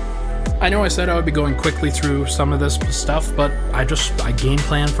 I know I said I would be going quickly through some of this stuff, but I game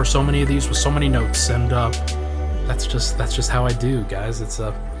plan for so many of these with so many notes, and that's just how I do, guys. It's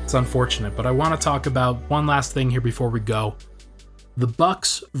unfortunate, but I want to talk about one last thing here before we go: the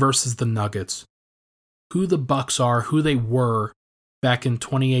Bucks versus the Nuggets. Who the Bucks are, who they were back in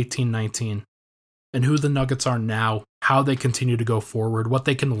 2018-19, and who the Nuggets are now. How they continue to go forward, what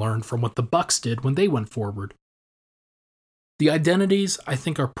they can learn from what the Bucks did when they went forward. The identities, I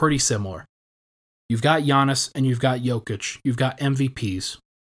think, are pretty similar. You've got Giannis and you've got Jokic. You've got MVPs.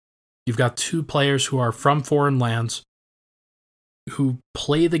 You've got 2 players who are from foreign lands, who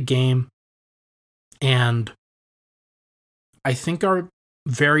play the game, and I think are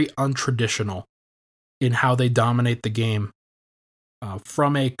very untraditional in how they dominate the game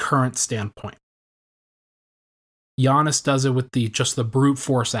from a current standpoint. Giannis does it with just the brute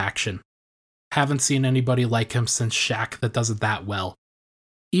force action. Haven't seen anybody like him since Shaq that does it that well.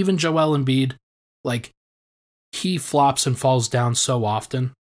 Even Joel Embiid, like, he flops and falls down so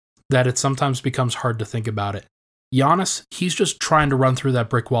often that it sometimes becomes hard to think about it. Giannis, he's just trying to run through that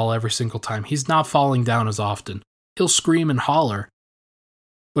brick wall every single time. He's not falling down as often. He'll scream and holler,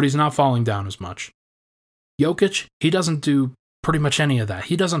 but he's not falling down as much. Jokic, he doesn't do pretty much any of that.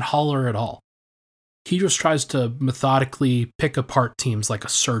 He doesn't holler at all. He just tries to methodically pick apart teams like a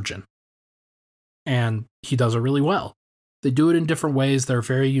surgeon. And he does it really well. They do it in different ways. They're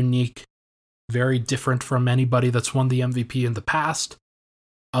very unique, very different from anybody that's won the MVP in the past,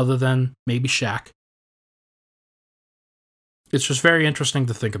 other than maybe Shaq. It's just very interesting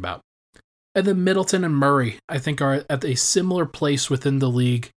to think about. And then Middleton and Murray, I think, are at a similar place within the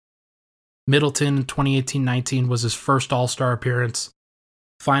league. Middleton in 2018-19 was his first All-Star appearance.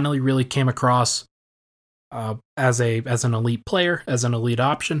 Finally really came across as an elite player, as an elite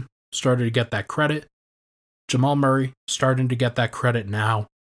option. Started to get that credit. Jamal Murray starting to get that credit now.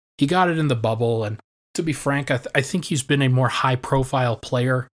 He got it in the bubble, and to be frank, I think he's been a more high-profile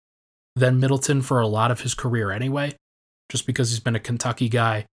player than Middleton for a lot of his career anyway, just because he's been a Kentucky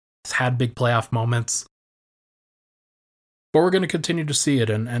guy, has had big playoff moments. But we're going to continue to see it,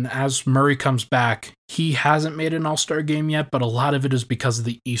 and as Murray comes back, he hasn't made an All-Star game yet, but a lot of it is because of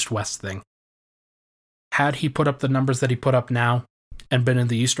the East-West thing. Had he put up the numbers that he put up now and been in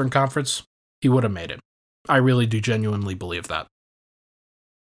the Eastern Conference, he would have made it. I really do genuinely believe that.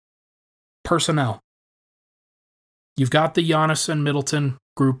 Personnel. You've got the Giannis and Middleton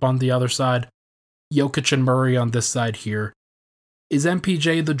group on the other side, Jokic and Murray on this side here. Is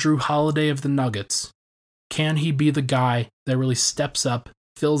MPJ the Drew Holiday of the Nuggets? Can he be the guy that really steps up,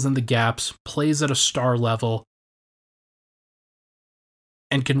 fills in the gaps, plays at a star level,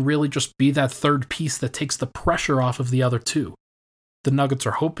 and can really just be that third piece that takes the pressure off of the other two? The Nuggets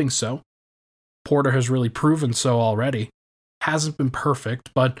are hoping so. Porter has really proven so already. Hasn't been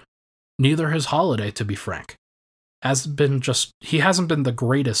perfect, but neither has Holiday, to be frank. He hasn't been the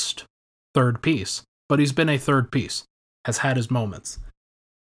greatest third piece, but he's been a third piece. Has had his moments.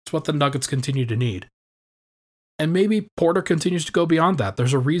 It's what the Nuggets continue to need. And maybe Porter continues to go beyond that.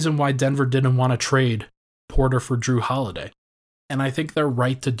 There's a reason why Denver didn't want to trade Porter for Drew Holiday. And I think they're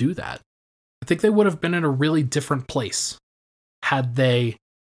right to do that. I think they would have been in a really different place had they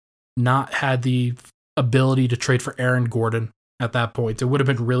not had the ability to trade for Aaron Gordon at that point. It would have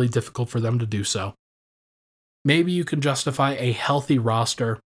been really difficult for them to do so. Maybe you can justify a healthy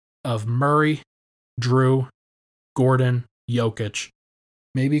roster of Murray, Drew, Gordon, Jokic.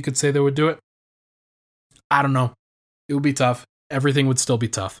 Maybe you could say they would do it. I don't know. It would be tough. Everything would still be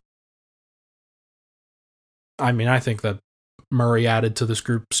tough. I mean, I think that Murray added to this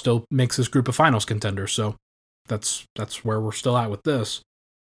group still makes this group a finals contender, so that's where we're still at with this.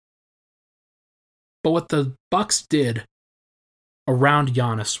 But what the Bucks did around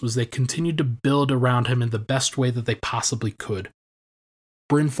Giannis was they continued to build around him in the best way that they possibly could.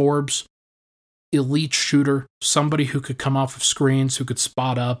 Bryn Forbes, elite shooter, somebody who could come off of screens, who could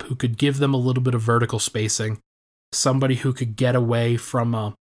spot up, who could give them a little bit of vertical spacing, somebody who could get away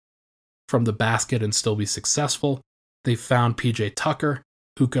from the basket and still be successful. They found PJ Tucker,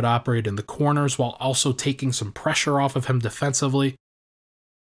 who could operate in the corners while also taking some pressure off of him defensively.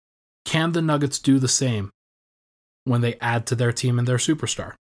 Can the Nuggets do the same when they add to their team and their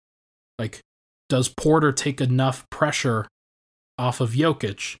superstar? Like, does Porter take enough pressure off of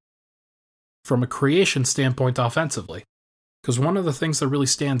Jokic from a creation standpoint offensively? Because one of the things that really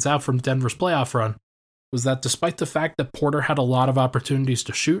stands out from Denver's playoff run was that despite the fact that Porter had a lot of opportunities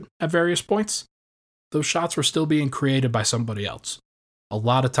to shoot at various points, those shots were still being created by somebody else. A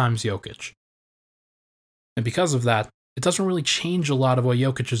lot of times Jokic. And because of that, it doesn't really change a lot of what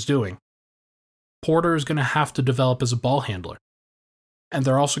Jokic is doing. Porter is going to have to develop as a ball handler. And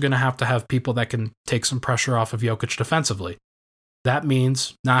they're also going to have people that can take some pressure off of Jokic defensively. That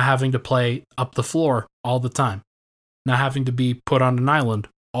means not having to play up the floor all the time. Not having to be put on an island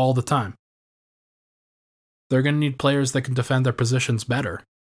all the time. They're going to need players that can defend their positions better.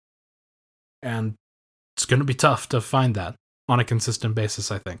 And it's going to be tough to find that on a consistent basis,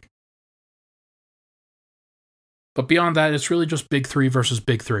 I think. But beyond that, it's really just big three versus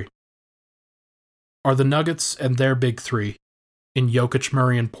big three. Are the Nuggets and their big three in Jokic,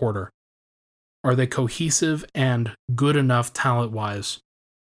 Murray, and Porter, are they cohesive and good enough talent-wise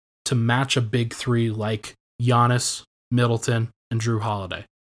to match a big three like Giannis, Middleton, and Drew Holiday?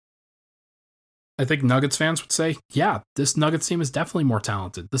 I think Nuggets fans would say, yeah, this Nuggets team is definitely more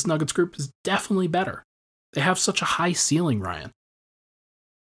talented. This Nuggets group is definitely better. They have such a high ceiling, Ryan.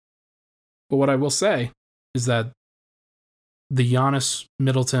 But what I will say is that the Giannis,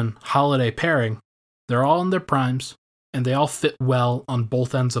 Middleton, Holiday pairing, they're all in their primes, and they all fit well on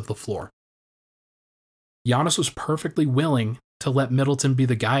both ends of the floor. Giannis was perfectly willing to let Middleton be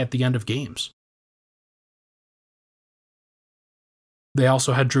the guy at the end of games. They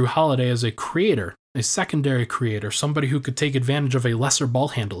also had Drew Holiday as a creator, a secondary creator, somebody who could take advantage of a lesser ball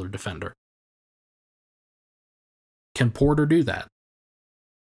handler defender. Can Porter do that?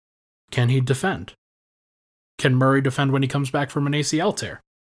 Can he defend? Can Murray defend when he comes back from an ACL tear?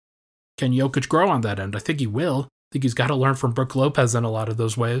 Can Jokic grow on that end? I think he will. I think he's got to learn from Brook Lopez in a lot of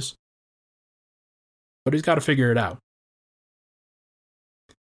those ways. But he's got to figure it out.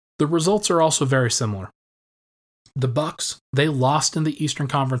 The results are also very similar. The Bucks, they lost in the Eastern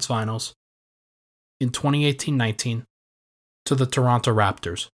Conference Finals in 2018-19 to the Toronto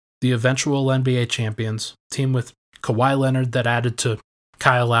Raptors, the eventual NBA champions, team with Kawhi Leonard that added to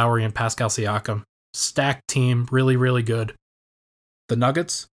Kyle Lowry and Pascal Siakam. Stacked team, really, really good. The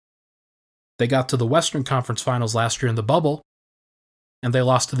Nuggets, they got to the Western Conference Finals last year in the bubble, and they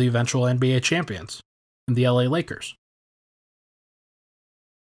lost to the eventual NBA champions in the LA Lakers.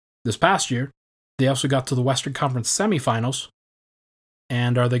 This past year, they also got to the Western Conference semifinals,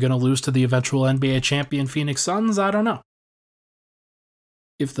 and are they going to lose to the eventual NBA champion Phoenix Suns? I don't know.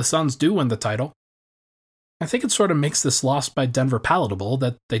 If the Suns do win the title, I think it sort of makes this loss by Denver palatable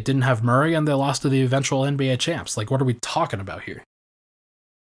that they didn't have Murray and they lost to the eventual NBA champs. Like, what are we talking about here?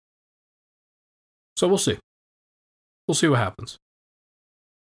 So we'll see. We'll see what happens.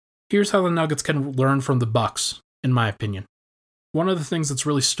 Here's how the Nuggets can learn from the Bucks, in my opinion. One of the things that's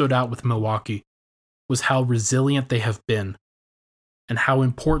really stood out with Milwaukee was how resilient they have been and how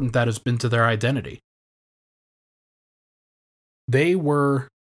important that has been to their identity. They were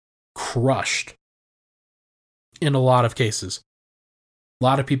crushed in a lot of cases. A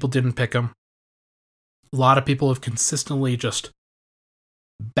lot of people didn't pick them. A lot of people have consistently just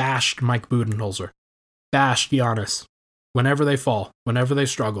bashed Mike Budenholzer, bashed Giannis. Whenever they fall, whenever they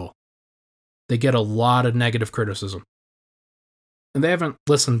struggle, they get a lot of negative criticism. And they haven't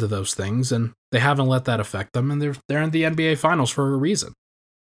listened to those things, and they haven't let that affect them, and they're in the NBA Finals for a reason.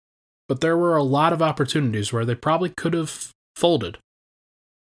 But there were a lot of opportunities where they probably could have folded.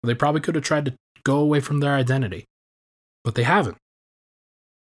 They probably could have tried to go away from their identity. But they haven't.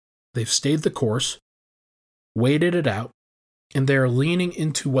 They've stayed the course, waited it out, and they're leaning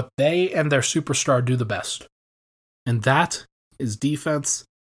into what they and their superstar do the best. And that is defense,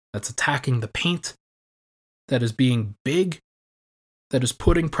 that's attacking the paint, that is being big, that is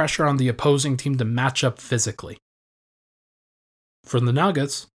putting pressure on the opposing team to match up physically. For the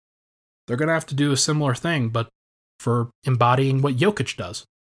Nuggets, they're going to have to do a similar thing, but for embodying what Jokic does.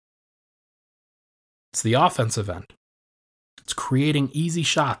 It's the offensive end. It's creating easy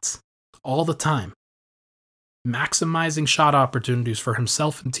shots all the time. Maximizing shot opportunities for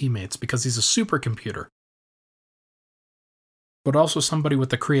himself and teammates because he's a supercomputer. But also somebody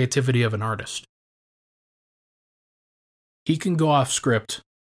with the creativity of an artist. He can go off script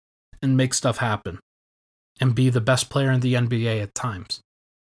and make stuff happen and be the best player in the NBA at times.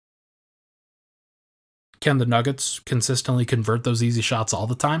 Can the Nuggets consistently convert those easy shots all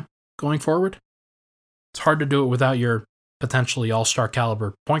the time going forward? It's hard to do it without your potentially all-star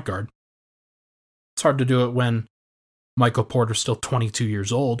caliber point guard. It's hard to do it when Michael Porter's still 22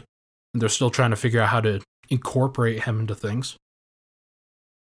 years old and they're still trying to figure out how to incorporate him into things.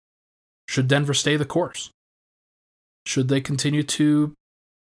 Should Denver stay the course? Should they continue to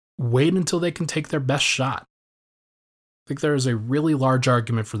wait until they can take their best shot? I think there is a really large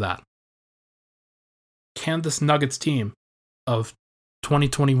argument for that. Can this Nuggets team of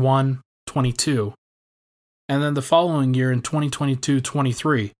 2021-22 and then the following year in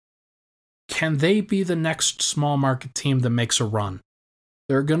 2022-23, can they be the next small market team that makes a run?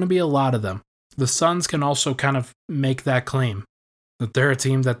 There are going to be a lot of them. The Suns can also kind of make that claim that they're a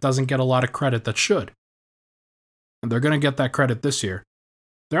team that doesn't get a lot of credit that should. And they're going to get that credit this year.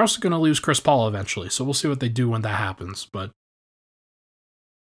 They're also going to lose Chris Paul eventually, so we'll see what they do when that happens. But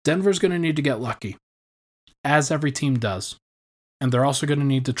Denver's going to need to get lucky, as every team does. And they're also going to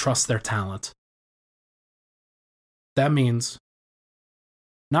need to trust their talent. That means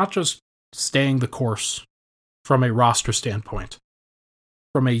not just staying the course from a roster standpoint,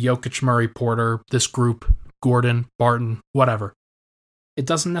 from a Jokic, Murray, Porter, this group, Gordon, Barton, whatever. It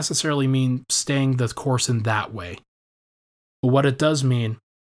doesn't necessarily mean staying the course in that way. But what it does mean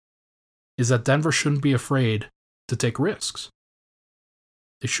is that Denver shouldn't be afraid to take risks.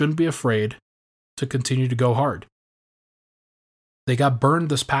 They shouldn't be afraid to continue to go hard. They got burned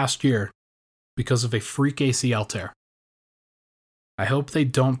this past year because of a freak ACL tear. I hope they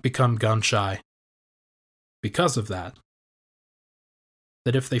don't become gun shy because of that.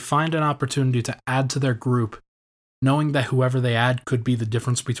 That if they find an opportunity to add to their group, knowing that whoever they add could be the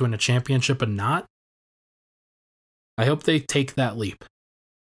difference between a championship and not, I hope they take that leap.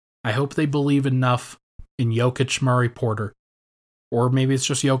 I hope they believe enough in Jokic, Murray, Porter. Or maybe it's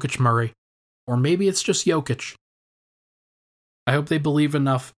just Jokic, Murray. Or maybe it's just Jokic. I hope they believe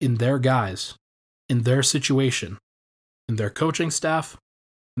enough in their guys, in their situation, in their coaching staff,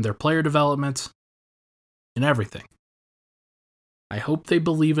 in their player development, in everything. I hope they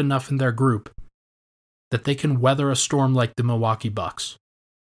believe enough in their group that they can weather a storm like the Milwaukee Bucks,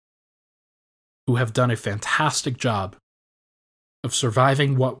 who have done a fantastic job of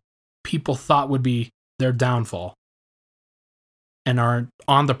surviving what people thought would be their downfall and are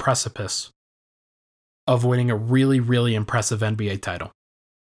on the precipice of winning a really, really impressive NBA title.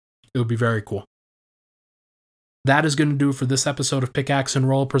 It would be very cool. That is going to do it for this episode of Pickaxe and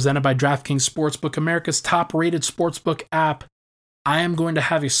Roll, presented by DraftKings Sportsbook, America's top-rated sportsbook app. I am going to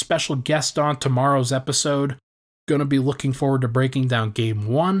have a special guest on tomorrow's episode. Going to be looking forward to breaking down Game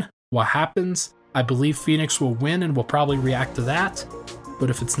 1, what happens. I believe Phoenix will win, and we'll probably react to that. But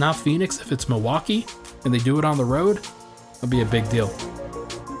if it's not Phoenix, if it's Milwaukee, and they do it on the road, it'll be a big deal.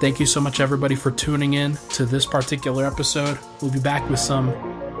 Thank you so much, everybody, for tuning in to this particular episode. We'll be back with some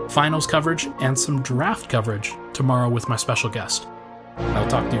finals coverage and some draft coverage tomorrow with my special guest. I'll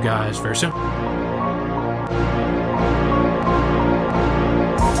talk to you guys very soon.